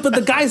past. But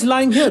the guy's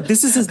lying here.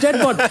 This is his dead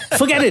body.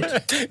 Forget it.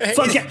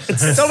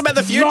 It's all about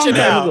the future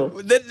now.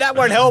 That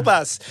won't help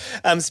us.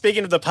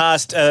 Speaking of the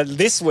past,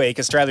 this week,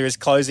 Australia is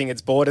closing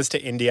its borders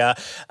to India.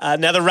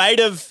 Now, the rate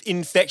of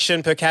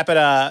infection per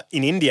capita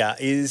in India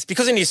is,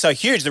 because India is so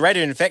huge, the rate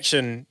of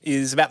infection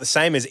is about the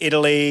same as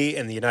Italy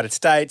and the United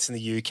States and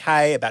the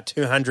UK, about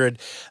 200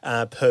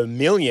 per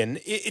million.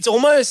 It's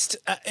almost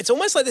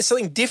like there's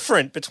something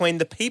different between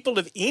the people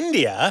of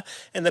India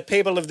and the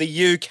people of the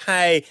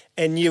UK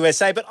and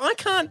USA, but I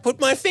can't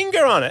put my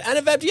finger on it.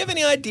 Anuvab, do you have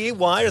any idea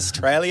why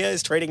Australia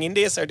is treating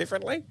India so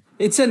differently?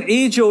 It's an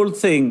age-old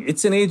thing.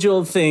 It's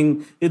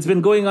It's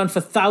been going on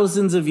for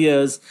thousands of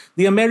years.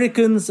 The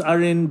Americans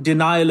are in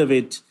denial of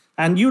it.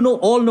 And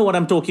all know what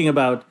I'm talking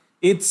about.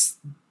 It's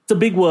the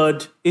big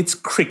word. It's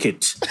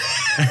cricket.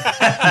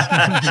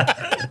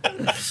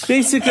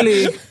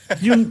 Basically,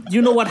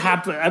 you know what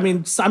happened. I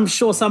mean, I'm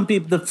sure some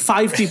people, the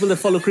 5 people that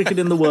follow cricket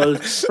in the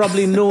world,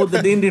 probably know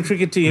that the Indian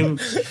cricket team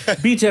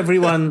beat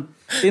everyone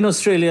in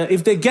Australia.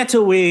 If they get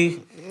away,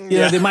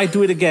 they might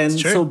do it again.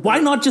 So why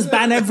not just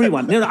ban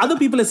everyone? Other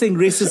people are saying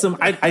racism.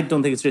 I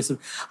don't think it's racism.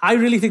 I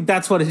really think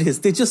that's what it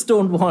is. They just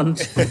don't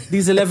want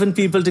these 11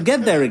 people to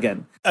get there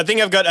again. I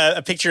think I've got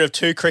a picture of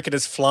 2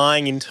 cricketers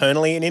flying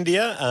internally in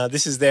India.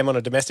 This is them on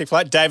a domestic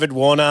flight. David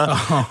Warner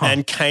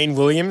and Kane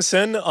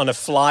Williamson on a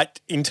flight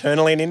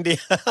internally in India.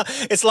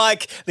 It's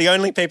like the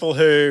only people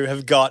who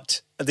have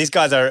got... These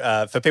guys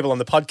are, for people on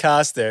the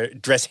podcast, they're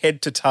dressed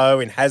head to toe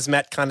in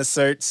hazmat kind of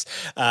suits.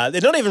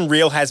 They're not even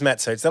real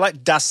hazmat suits. They're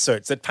like dust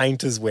suits that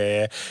painters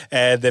wear,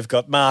 and they've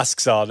got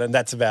masks on, and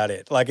that's about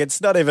it. Like, it's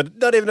not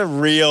even a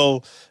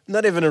real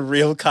kind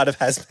of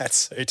hazmat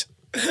suit.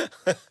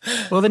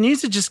 Well, the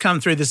news had just come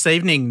through this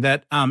evening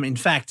that, in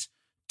fact,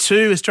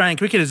 2 Australian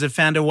cricketers have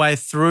found a way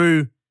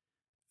through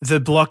the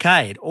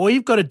blockade. All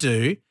you've got to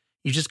do,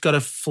 you've just got to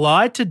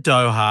fly to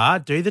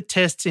Doha, do the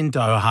tests in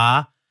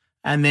Doha,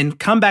 and then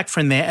come back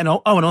from there and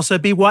also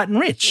be white and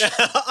rich.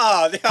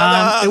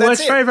 It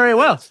works very, very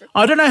well.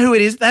 I don't know who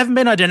it is. They haven't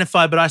been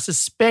identified, but I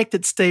suspect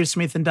it's Steve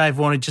Smith and Dave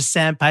Warner just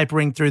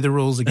sandpapering through the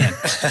rules again.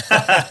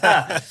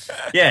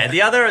 Yeah,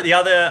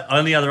 the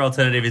only other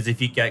alternative is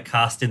if you get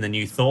cast in the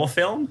new Thor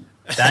film.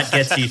 That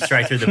gets you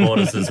straight through the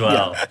borders as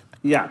well.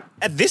 Yeah.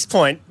 At this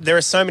point, there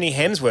are so many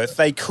Hemsworth,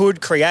 they could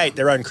create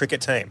their own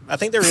cricket team. I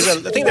think there is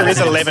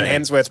 11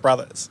 Hemsworth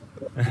brothers.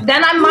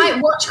 Then I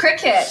might watch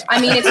cricket.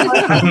 I mean, I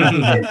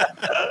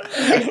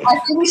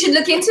think we should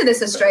look into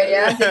this,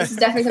 Australia. I think this is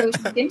definitely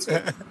something we should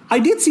look into. I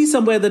did see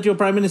somewhere that your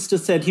Prime Minister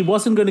said he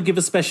wasn't going to give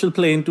a special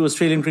plane to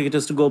Australian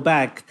cricketers to go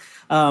back.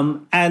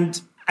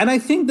 And I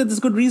think that there's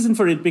good reason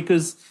for it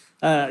because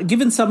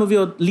given some of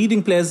your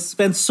leading players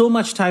spend so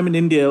much time in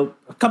India,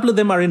 a couple of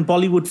them are in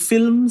Bollywood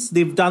films.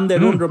 They've done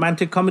their own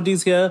romantic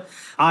comedies here.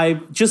 I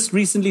just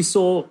recently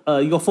saw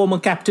your former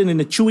captain in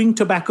a chewing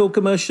tobacco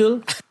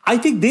commercial. I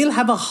think they'll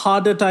have a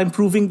harder time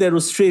proving their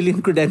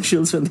Australian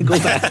credentials when they go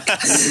back.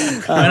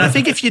 And I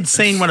think if you'd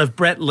seen one of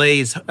Brett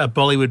Lee's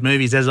Bollywood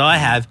movies, as I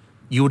have,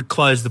 you would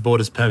close the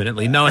borders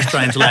permanently. No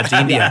Australians allowed to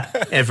India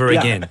ever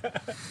again.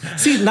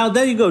 See, now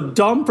there you go.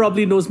 Dom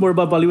probably knows more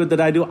about Bollywood than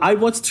I do. I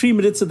watched 3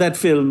 minutes of that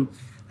film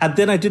and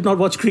then I did not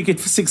watch cricket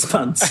for 6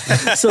 months.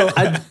 So,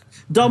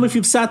 Dom, if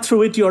you've sat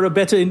through it, you're a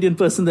better Indian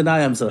person than I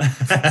am, sir.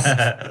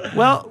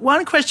 Well,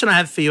 one question I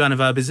have for you,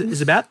 Anuvab,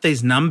 is about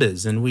these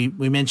numbers. And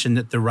we mentioned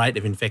that the rate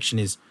of infection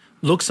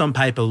looks on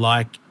paper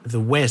like the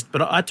West.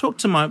 But I talked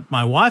to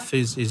my wife,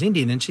 who's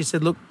Indian, and she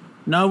said, look,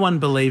 no one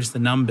believes the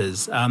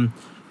numbers.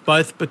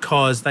 Both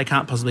because they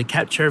can't possibly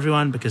capture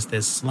everyone because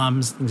there's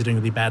slums, things are doing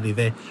really badly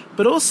there,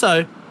 but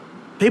also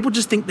people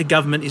just think the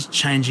government is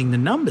changing the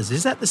numbers.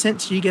 Is that the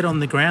sense you get on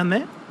the ground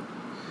there?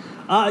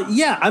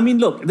 Yeah, I mean,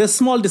 look, there's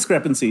small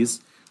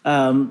discrepancies.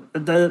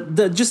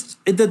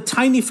 The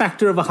tiny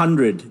factor of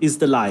 100 is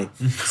the lie.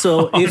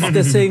 So if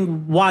they're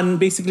saying 1,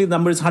 basically the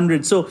number is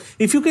 100. So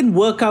if you can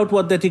work out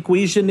what that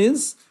equation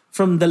is,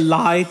 from the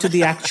lie to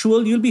the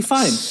actual, you'll be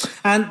fine.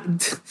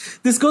 And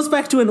this goes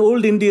back to an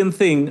old Indian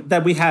thing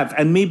that we have,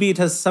 and maybe it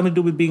has something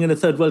to do with being in a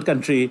third world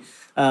country.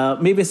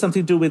 Maybe it's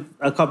something to do with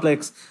a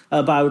complex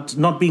about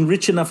not being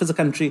rich enough as a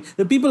country.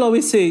 The people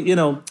always say,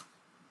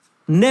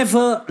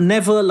 never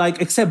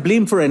accept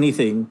blame for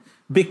anything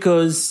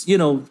because,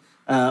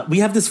 we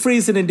have this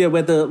phrase in India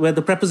where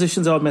the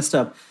prepositions are all messed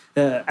up.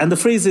 And the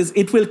phrase is,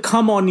 it will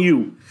come on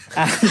you.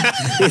 And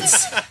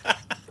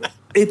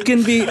it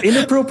can be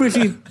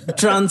inappropriately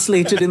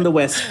translated in the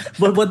West,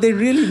 but what they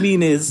really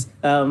mean is,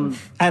 and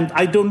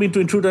I don't mean to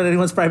intrude on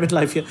anyone's private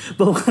life here,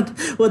 but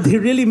what they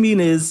really mean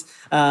is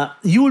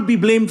you will be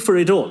blamed for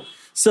it all.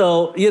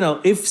 So,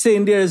 if, say,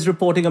 India is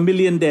reporting 1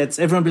 million deaths,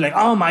 everyone will be like,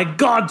 oh my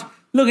God,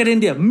 look at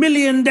India, 1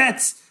 million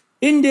deaths,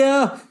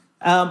 India.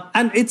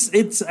 And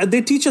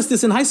they teach us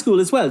this in high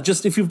school as well.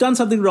 Just if you've done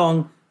something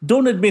wrong,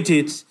 don't admit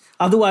it.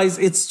 Otherwise,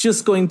 it's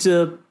just going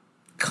to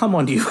come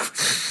on, you.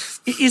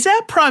 Is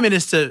our Prime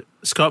Minister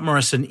Scott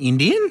Morrison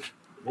Indian?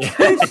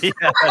 Yeah,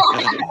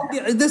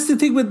 that's the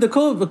thing with the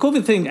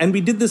COVID thing, and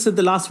we did this at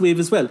the last wave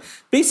as well.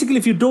 Basically,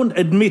 if you don't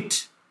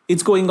admit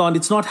it's going on,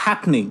 it's not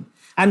happening.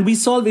 And we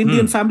solve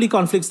Indian family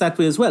conflicts that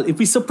way as well. If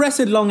we suppress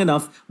it long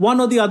enough,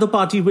 one or the other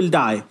party will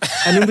die.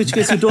 And in which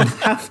case, you don't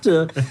have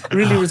to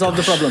really resolve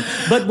the problem.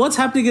 But what's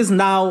happening is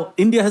now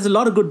India has a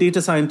lot of good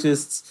data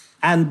scientists,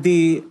 and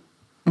they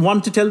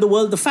want to tell the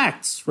world the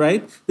facts,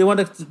 right? They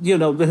want to,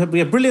 we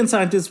have brilliant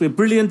scientists, we have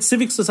brilliant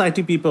civic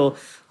society people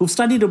who've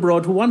studied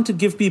abroad who want to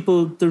give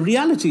people the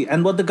reality.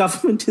 And what the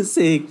government is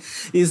saying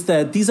is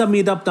that these are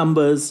made up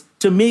numbers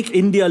to make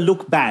India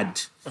look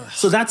bad.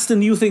 So that's the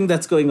new thing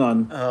that's going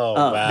on.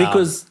 Wow.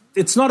 Because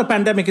it's not a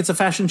pandemic, it's a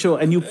fashion show,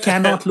 and you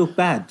cannot look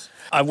bad.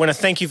 I want to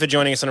thank you for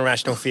joining us on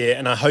Irrational Fear,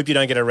 and I hope you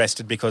don't get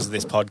arrested because of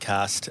this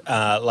podcast,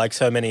 like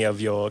so many of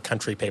your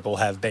country people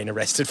have been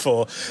arrested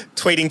for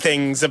tweeting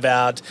things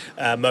about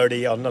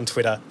Modi on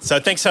Twitter. So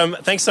thanks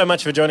so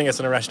much for joining us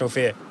on Irrational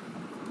Fear.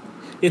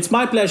 It's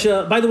my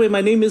pleasure. By the way, my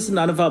name is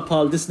Anuvab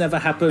Paul. This never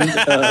happened.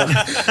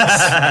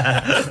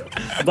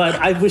 But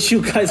I wish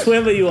you guys,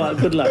 whoever you are,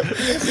 good luck.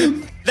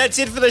 That's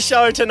it for the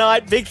show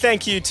tonight. Big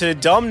thank you to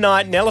Dom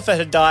Knight, Nelufar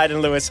Hedayat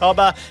and Lewis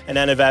Hobba and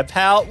Anuvab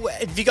Powell.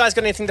 Have you guys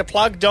got anything to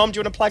plug? Dom, do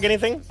you want to plug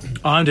anything?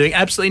 I'm doing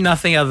absolutely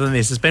nothing other than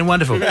this. It's been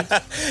wonderful.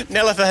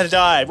 Nelufar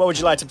Hedayat, what would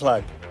you like to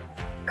plug?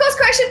 Course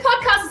Correction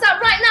Podcast is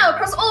out right now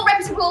across all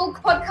reputable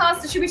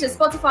podcast distributors,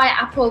 Spotify,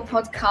 Apple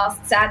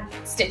Podcasts, and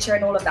Stitcher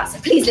and all of that. So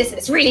please listen.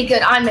 It's really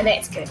good. I'm in it.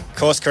 It's good.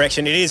 Course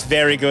Correction. It is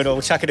very good.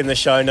 We'll chuck it in the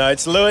show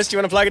notes. Lewis, do you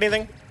want to plug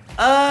anything?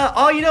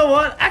 You know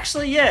what?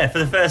 Actually, yeah, for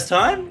the first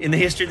time in the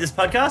history of this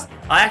podcast,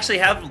 I actually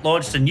have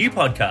launched a new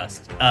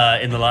podcast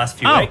in the last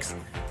few weeks.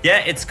 Yeah,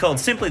 it's called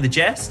Simply the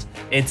Jest.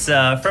 It's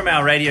from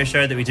our radio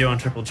show that we do on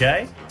Triple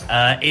J.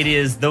 It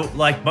is the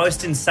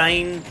most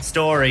insane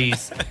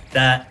stories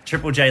that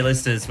Triple J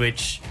listeners,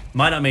 which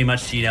might not mean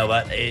much to you now,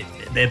 but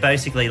they're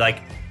basically like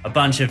a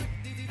bunch of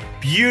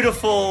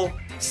beautiful,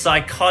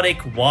 psychotic,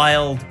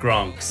 wild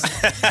gronks.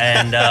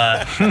 And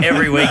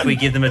every week we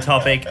give them a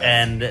topic,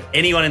 and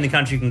anyone in the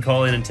country can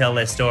call in and tell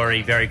their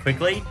story very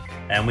quickly.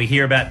 And we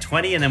hear about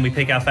 20, and then we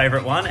pick our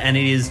favourite one, and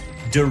it is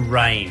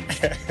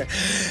deranged.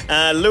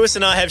 Lewis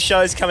and I have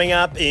shows coming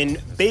up in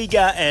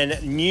Bega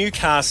and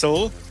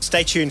Newcastle.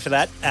 Stay tuned for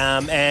that.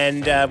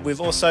 And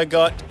we've also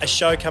got a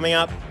show coming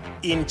up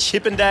in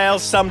Chippendale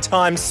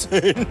sometime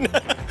soon,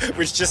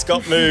 which just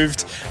got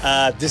moved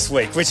this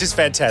week, which is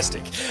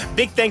fantastic.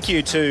 Big thank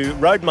you to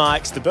Road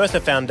Mics, the Bertha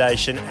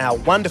Foundation, our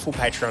wonderful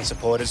Patreon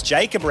supporters,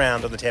 Jacob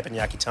Round on the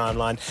Teppanyaki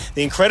timeline,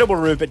 the incredible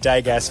Rupert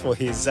Degas for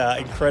his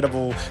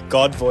incredible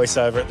God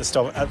voiceover at the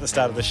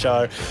start of the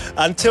show.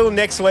 Until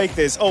next week,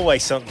 there's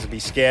always something to be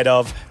scared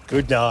of.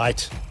 Good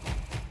night.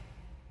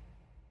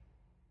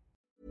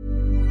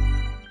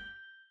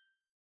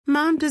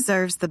 Mom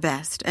deserves the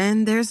best,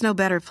 and there's no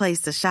better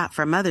place to shop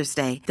for Mother's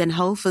Day than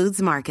Whole Foods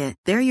Market.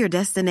 They're your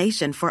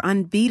destination for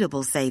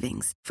unbeatable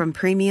savings, from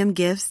premium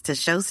gifts to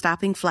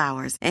show-stopping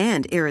flowers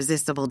and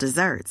irresistible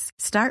desserts.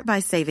 Start by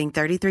saving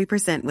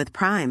 33% with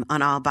Prime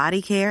on all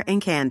body care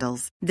and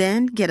candles.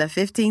 Then get a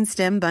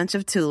 15-stem bunch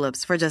of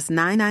tulips for just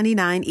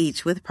 $9.99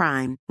 each with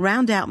Prime.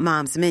 Round out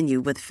Mom's menu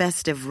with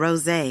festive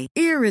rosé,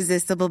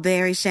 irresistible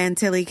berry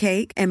chantilly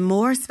cake, and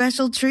more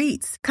special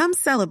treats. Come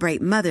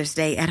celebrate Mother's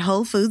Day at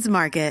Whole Foods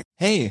Market.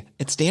 Hey,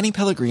 it's Danny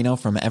Pellegrino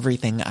from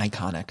Everything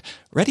Iconic.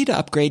 Ready to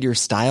upgrade your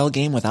style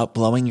game without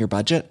blowing your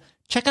budget?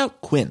 Check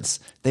out Quince.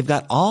 They've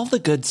got all the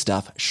good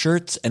stuff,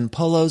 shirts and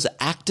polos,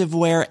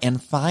 activewear,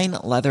 and fine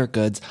leather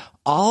goods,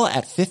 all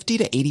at 50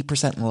 to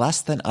 80%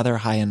 less than other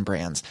high-end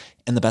brands.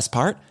 And the best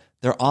part?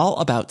 They're all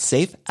about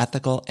safe,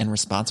 ethical, and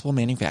responsible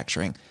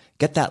manufacturing.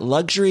 Get that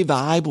luxury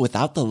vibe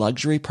without the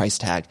luxury price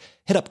tag.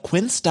 Hit up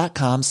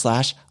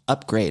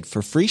quince.com/upgrade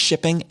for free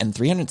shipping and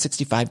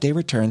 365-day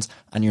returns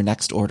on your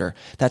next order.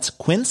 That's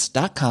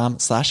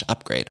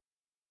quince.com/upgrade.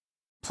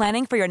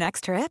 Planning for your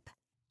next trip?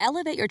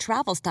 Elevate your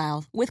travel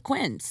style with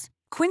Quince.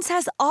 Quince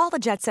has all the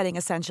jet-setting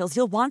essentials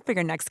you'll want for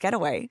your next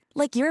getaway,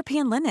 like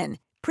European linen,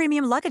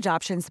 premium luggage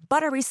options,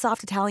 buttery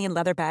soft Italian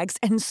leather bags,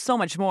 and so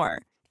much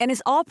more. And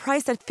is all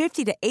priced at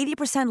 50 to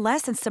 80%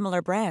 less than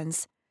similar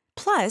brands.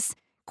 Plus,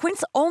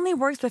 Quince only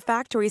works with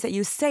factories that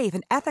use safe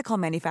and ethical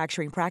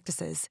manufacturing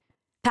practices.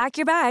 Pack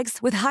your bags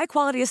with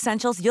high-quality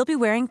essentials you'll be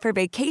wearing for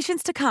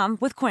vacations to come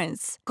with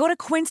Quince. Go to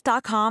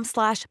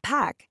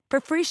quince.com/pack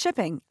for free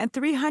shipping and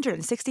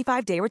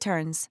 365-day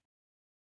returns.